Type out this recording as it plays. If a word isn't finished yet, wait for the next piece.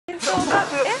ク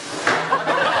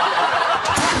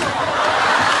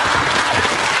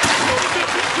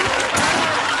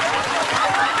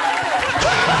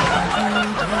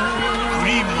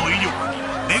リームの威力、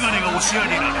メガネが押し上げ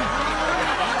られる。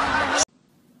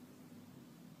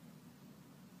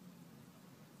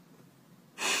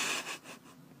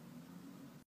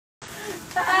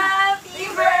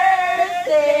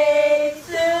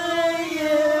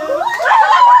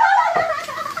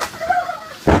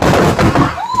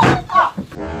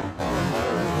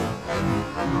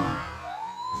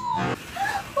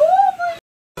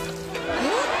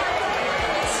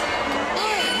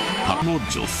の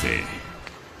女性。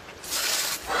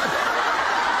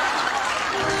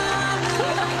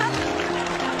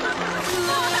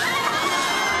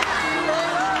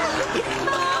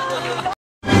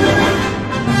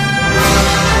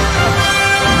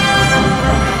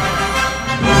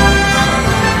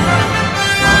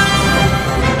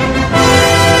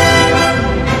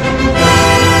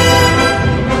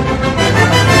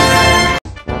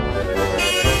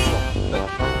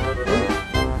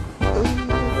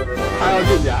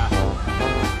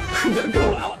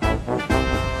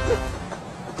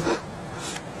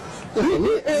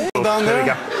Down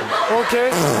there.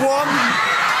 Okay. 1,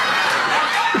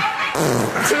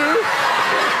 2,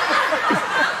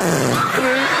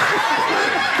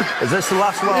 3. Is this the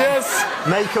last one? Yes.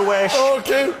 Make a wish.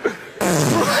 Okay.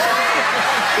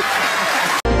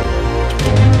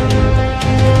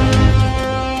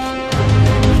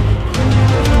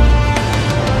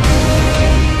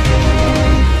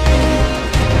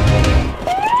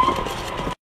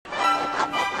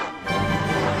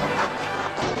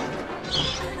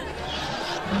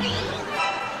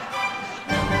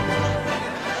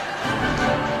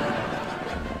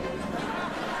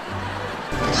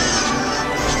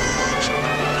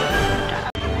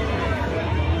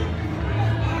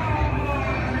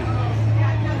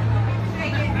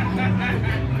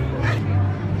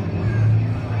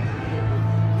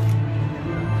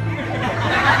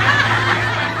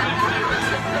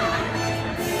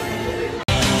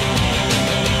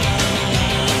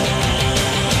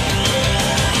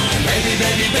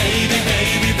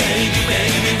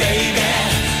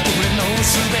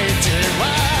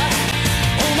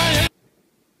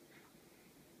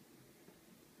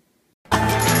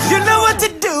 You know what to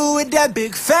do with that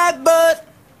big fat butt.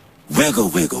 Wiggle,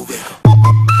 wiggle, wiggle.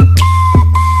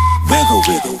 Wiggle,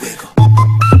 wiggle, wiggle.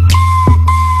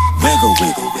 Wiggle,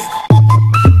 wiggle, wiggle.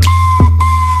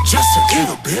 Just a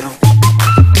little bit of...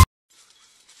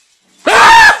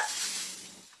 Ah!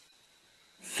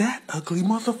 That ugly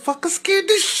motherfucker scared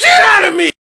the shit out of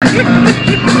me!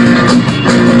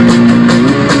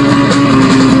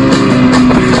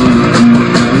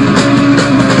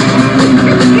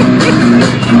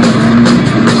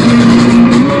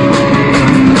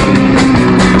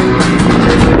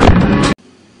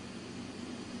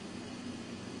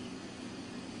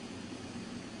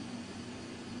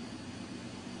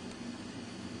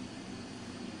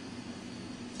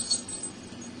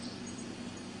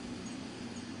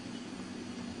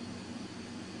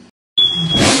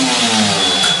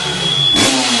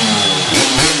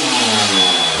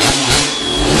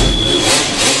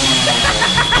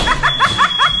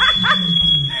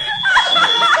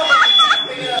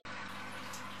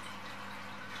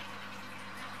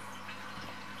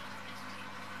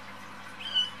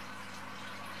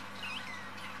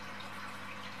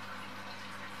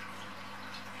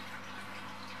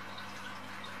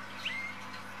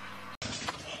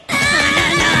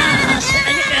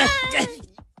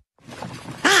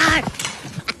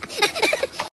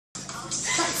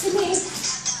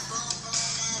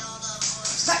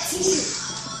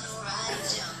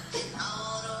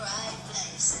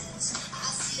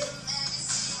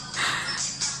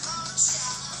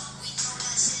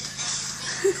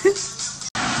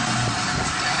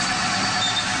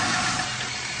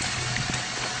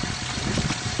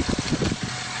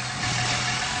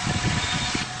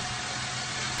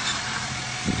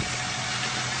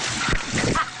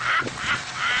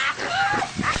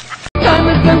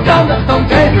交得到這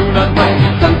條輪迴，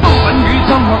跟風品與音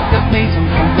樂一未曾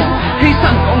平衡，犧牲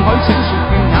港海小說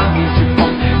圈也未絕望，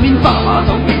棉花馬桶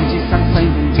變節身世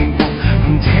命情況，憑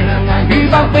這兩眼與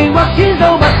百臂或千手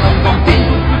不同防，天闊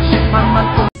闊雪漫漫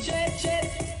共。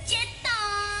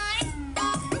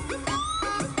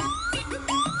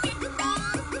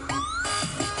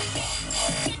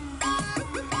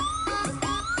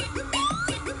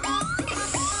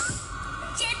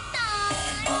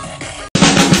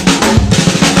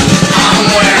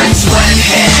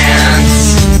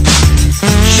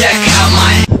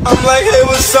I'm like, hey,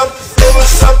 what's up? Hey,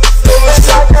 what's up? Hey, what's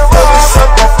up? Hey, what's up?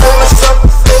 Hey, what's up?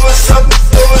 Hey, what's up?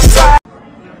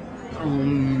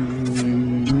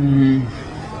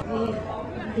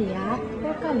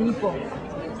 pulpo.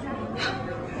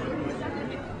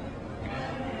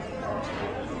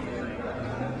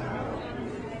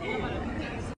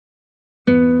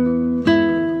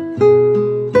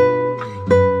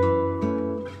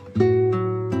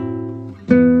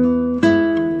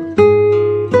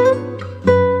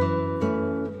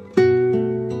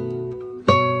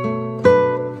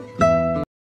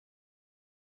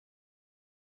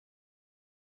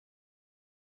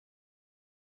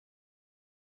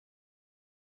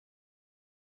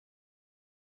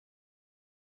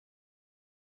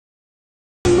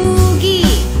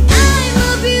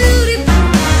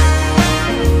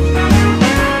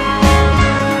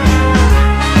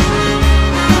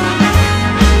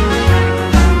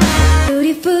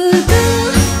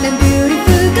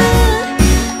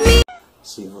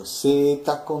 Se você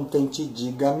tá contente,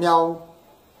 diga miau.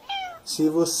 Se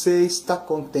você está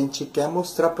contente, quer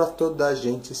mostrar pra toda a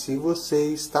gente. Se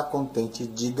você está contente,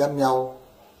 diga miau.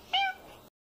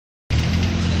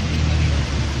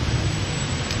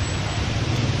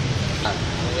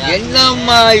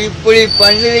 என்னம்மா இப்படி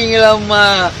பண்ணுறீங்களம்மா?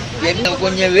 என்ன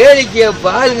கொஞ்சம் வேடிக்கையை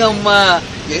பாருங்கம்மா.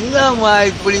 என்னம்மா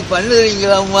இப்படி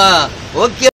பண்ணுறீங்களம்மா?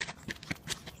 Okay.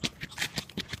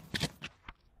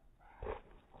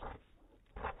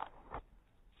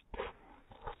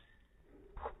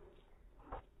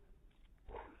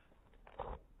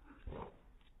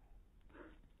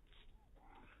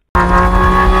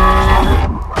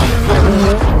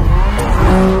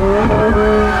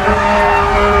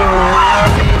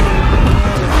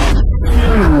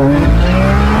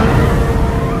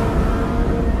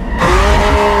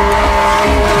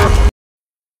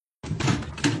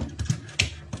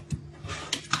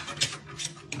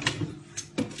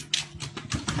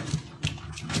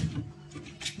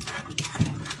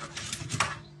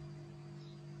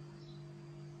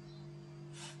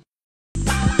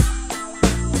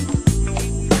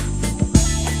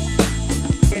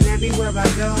 Everywhere I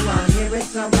go, I'm hearing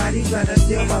somebody try to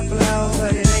steal my flow,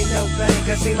 but it ain't no thing.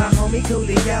 Cause see my homie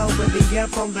Coolio would be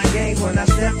up on the game when I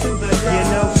step through the door. You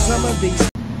know, some of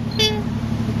these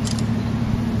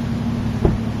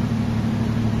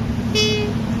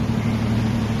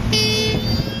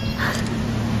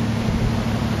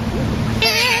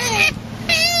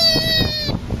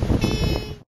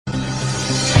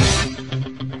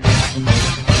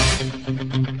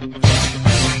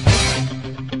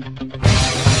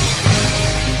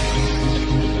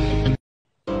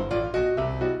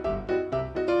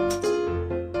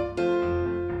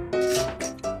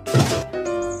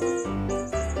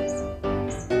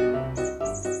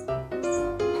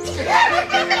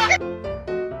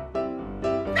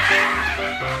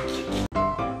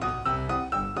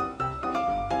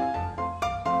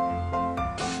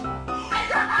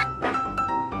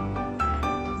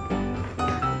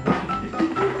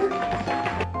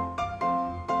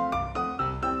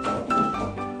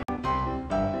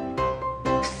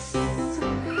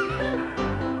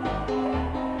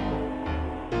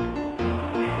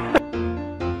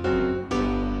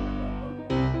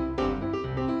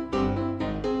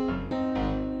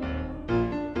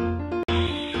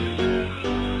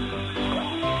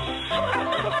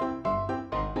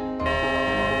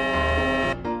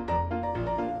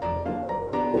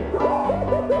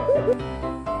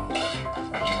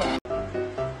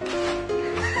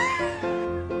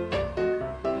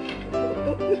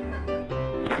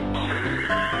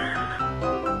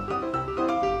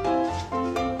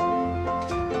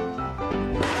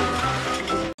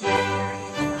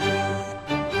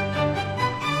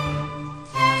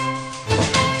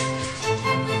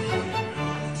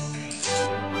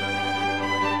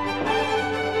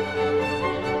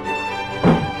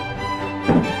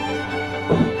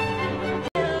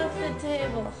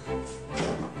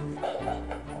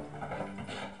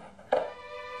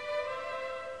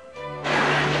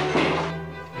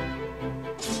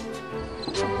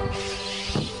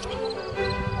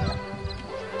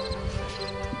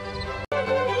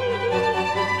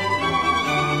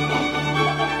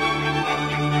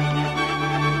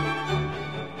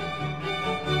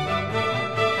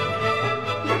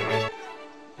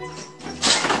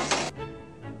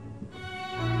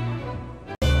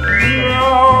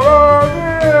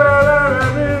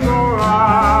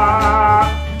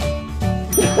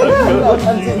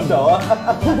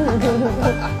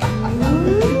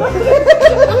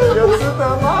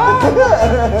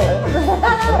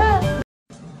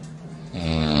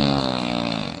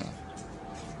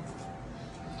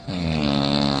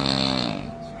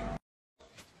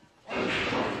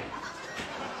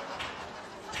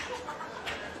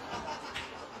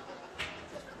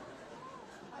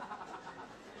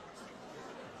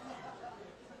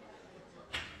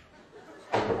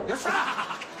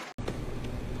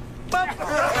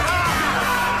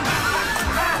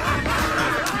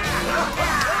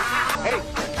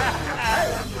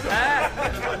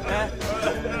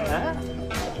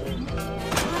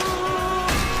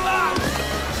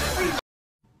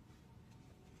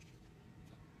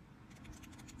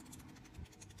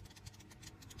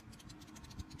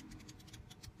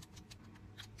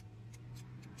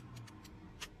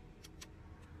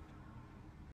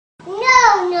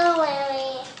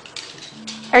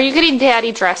Are you getting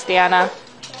daddy dressed, Anna?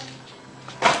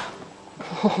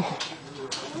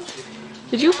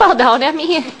 Did you fall down at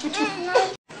me?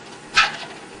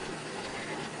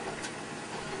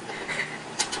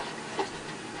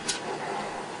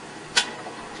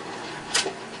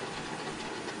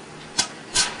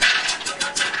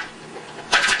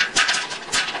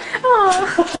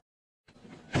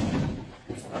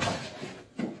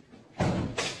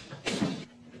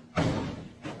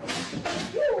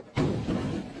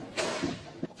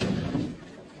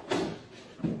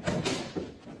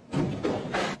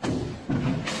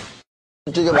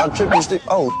 Think about tripping stick.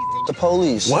 Oh, the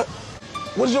police. What?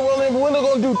 What's your rolling window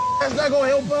gonna do? That's not gonna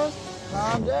help us.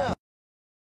 Calm down.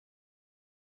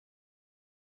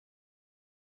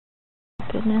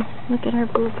 Goodness, look at her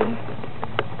booby.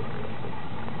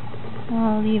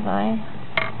 Oh, Levi.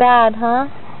 Bad, huh?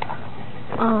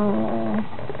 Oh.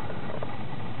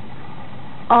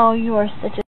 Oh, you are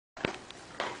such a...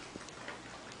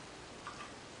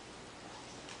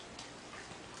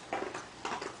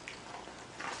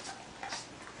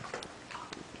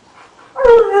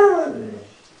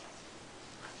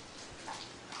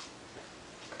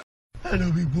 Hello,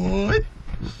 big boy.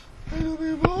 Hello,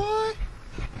 big boy.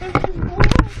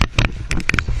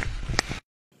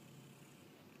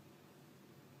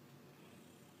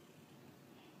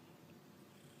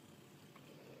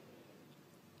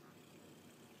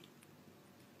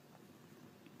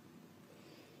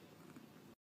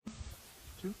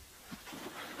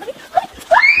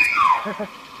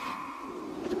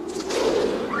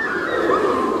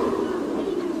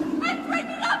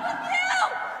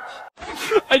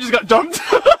 I just got dumped.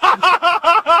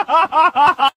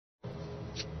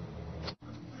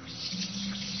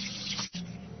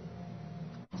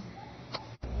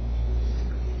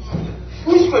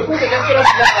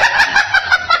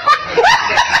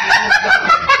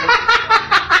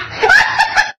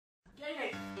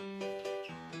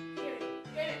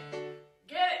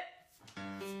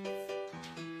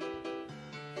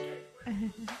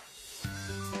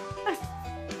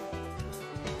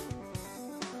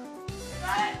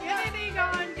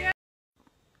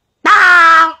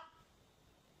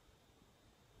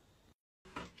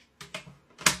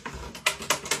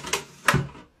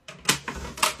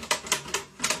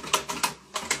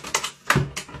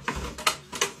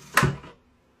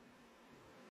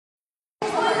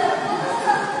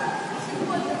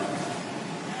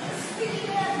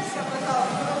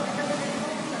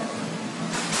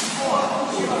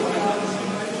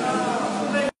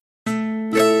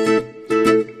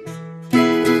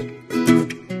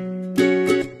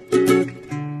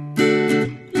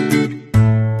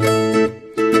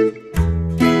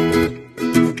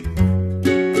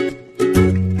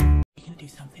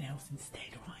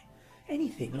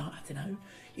 Anything like, I don't know,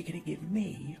 you're going to give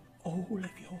me all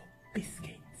of your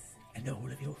biscuits and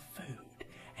all of your food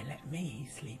and let me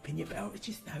sleep in your bed. Oh,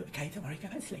 just no, okay, don't worry, go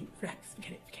and sleep, relax,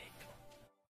 forget it, forget it.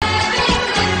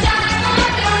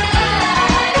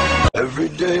 Every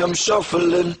day I'm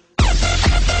shuffling.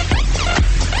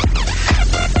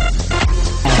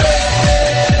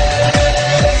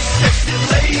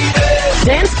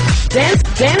 Dance, dance,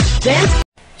 dance, dance.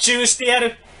 チューしてや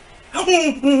る。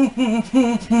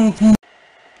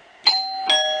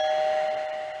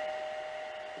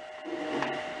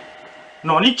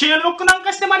何チェーンロックなん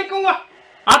かしてマリ君は。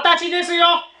あたしですよ。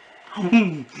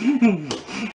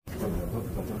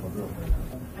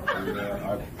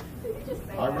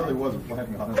I really wasn't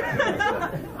planning on it.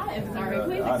 I'm sorry,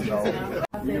 please I excuse me. know.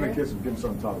 You're gonna kiss him, give him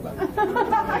something to talk about.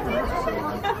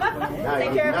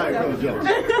 Take care of now you're really jealous.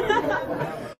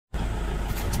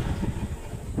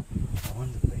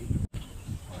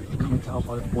 You can't tell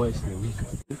by the voice in the week.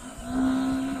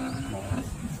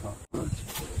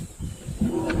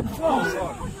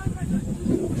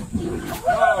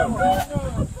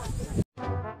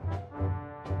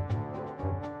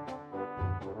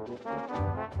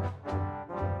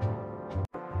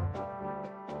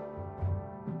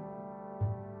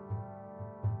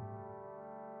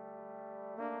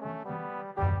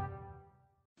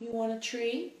 You want a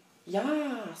tree?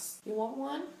 Yes. You want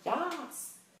one?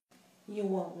 Yes. You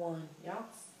want one? Yes.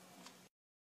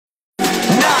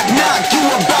 Knock, knock, you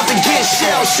about to get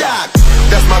shell shocked.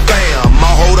 That's my fam,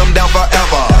 I'll hold them down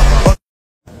forever.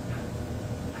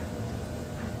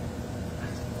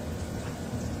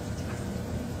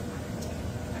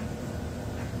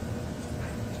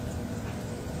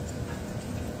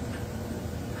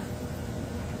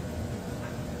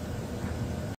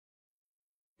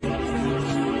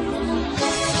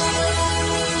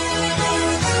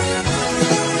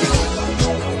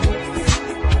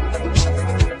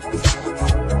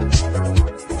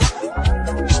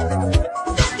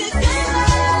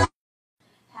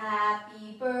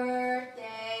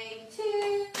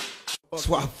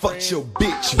 Fuck your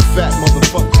bitch, you fat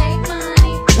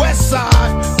motherfucker. West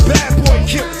side, bad boy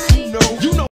killers.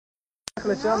 You know.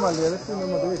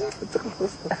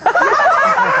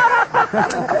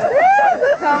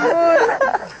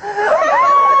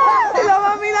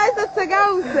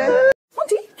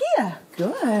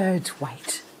 Good.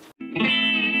 Wait.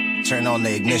 Turn on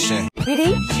the ignition.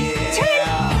 Ready?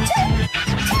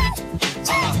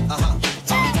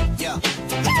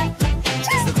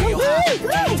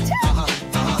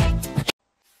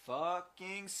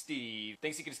 Fucking Steve.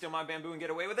 Thinks he can steal my bamboo and get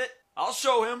away with it? I'll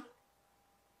show him.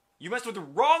 You messed with the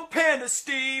wrong panda,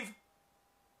 Steve.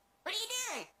 What are you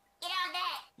doing? Get on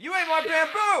that. You ain't my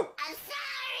bamboo. I'm sorry.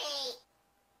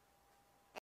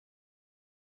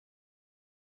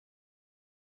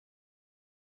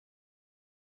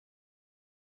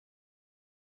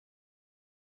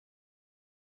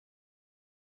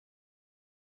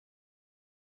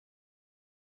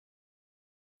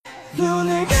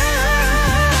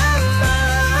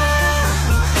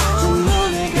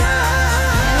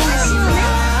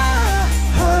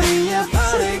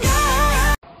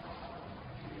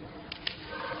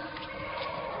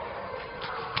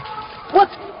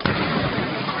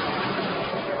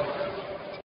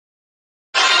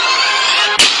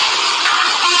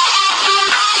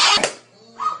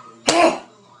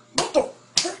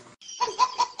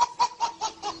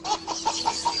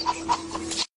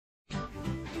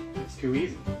 It's too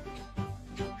easy.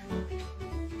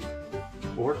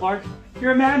 Or Clark,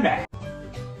 you're a madman.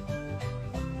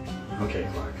 Okay,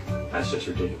 Clark, that's just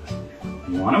ridiculous.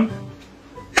 You want him?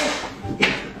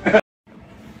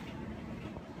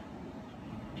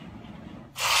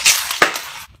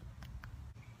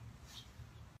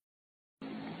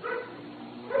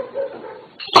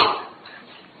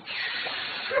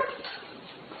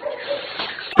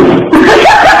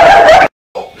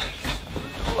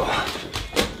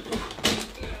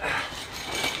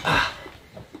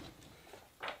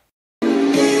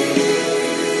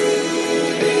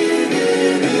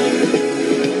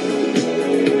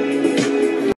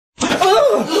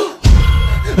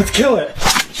 Let's kill it!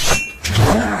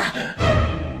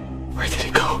 Where did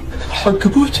it go?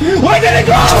 Arkaboot? Where did it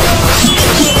go?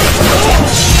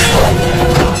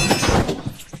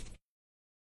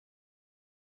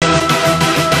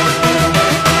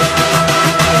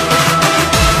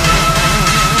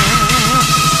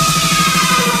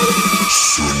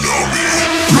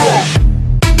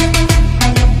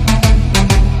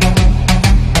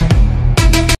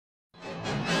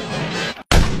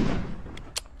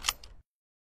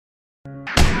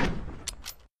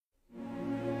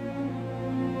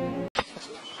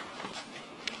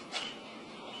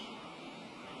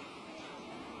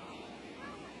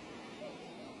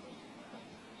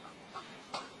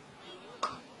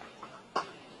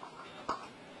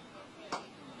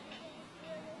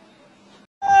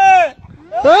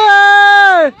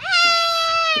 Bye.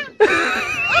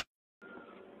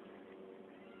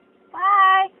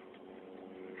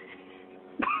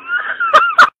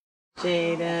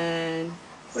 Jaden,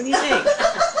 what do you think?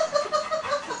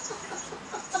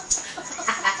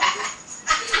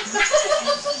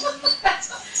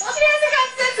 She hasn't got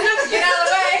sense enough to get out of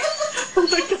the way. Oh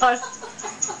my god.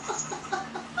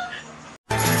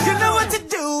 You know what to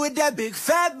do with that big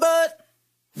fat butt.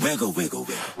 Wiggle, wiggle,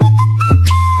 wiggle.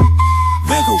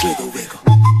 Wiggle, wiggle, wiggle.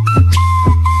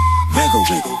 Wiggle,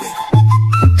 wiggle, wiggle.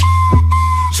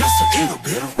 Just a little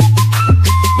bit.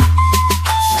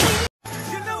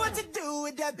 You know what to do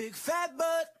with that big fat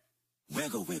butt.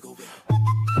 Wiggle, wiggle, wiggle.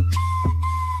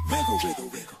 Wiggle, wiggle,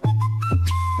 wiggle.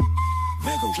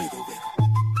 Wiggle, wiggle, wiggle.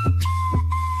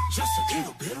 Just a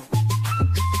little bit.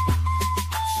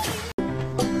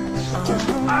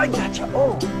 I got you.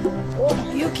 Oh,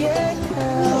 you can't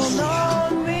count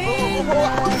on me.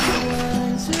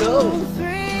 1, 2,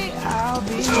 3, I'll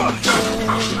be there.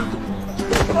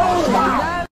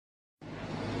 Oh,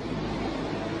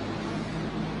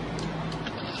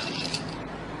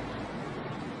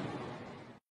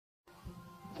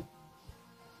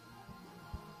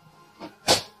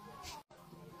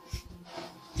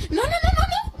 No, no, no, no,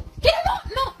 no. Get him off.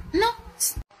 No, no.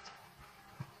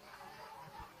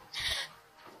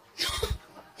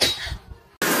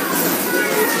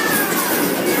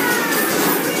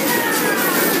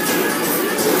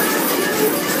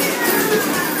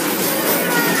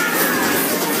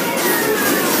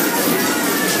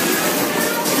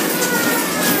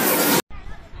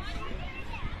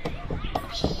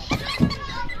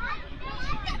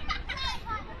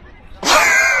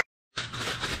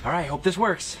 All right, hope this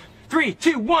works. 3,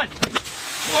 2, 1.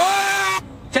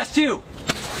 Test 2.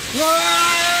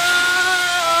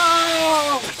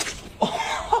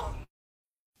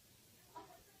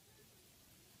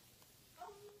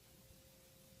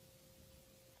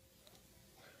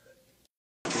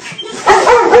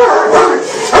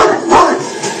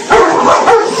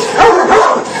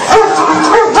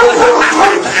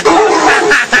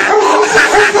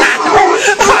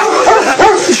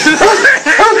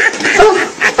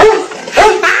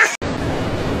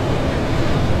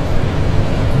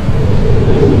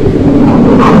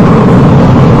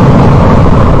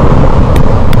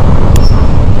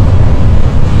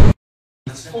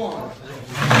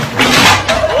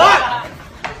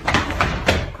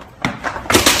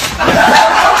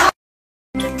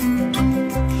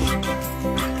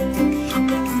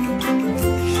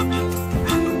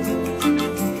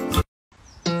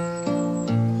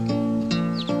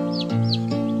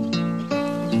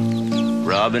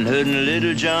 Robin Hood and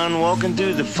Little John walking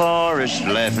through the forest,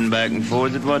 laughing back and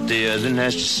forth at what the other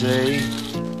has to say.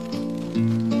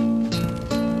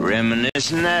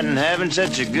 Reminiscing that and having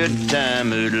such a good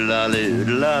time.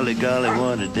 Oodle-lolly, golly,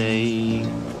 what a day.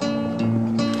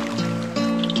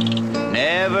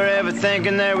 Never ever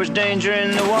thinking there was danger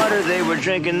in the water they were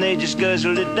drinking, they just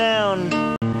guzzled it down.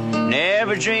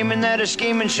 Never dreaming that a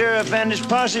scheming sheriff and his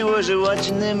posse was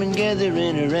a-watching them and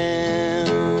gathering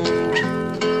around.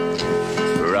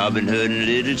 Robin Hood and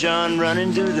Little John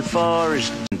running through the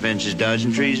forest, and fences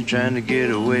dodging trees and trying to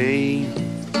get away.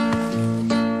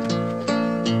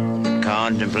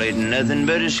 Contemplating nothing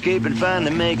but escape and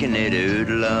finally making it.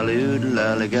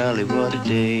 Oodle-lolly, golly, what a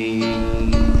day.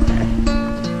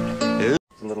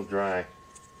 It's a little dry.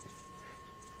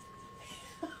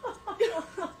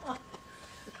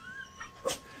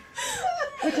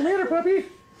 Hey, come here, puppy.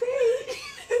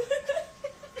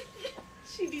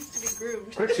 She needs to be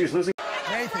groomed. Quick, she's losing.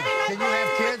 Nathan, can you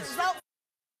have kids?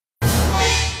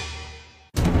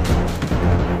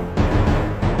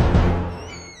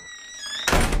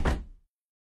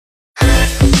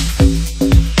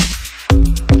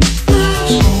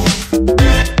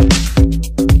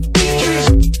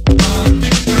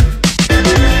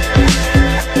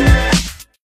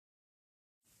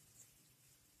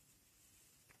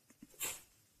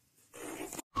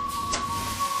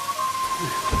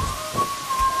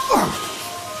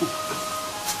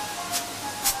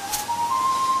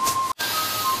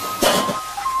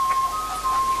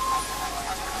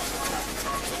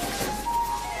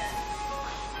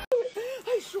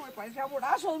 Parece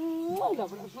abrazo, un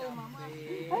abrazo de mamá.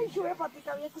 Ay, sube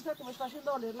patita, voy a escuchar que me está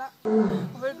haciendo doler la...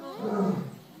 A ver,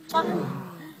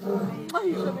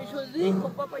 ay, se me hizo el disco,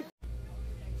 papá.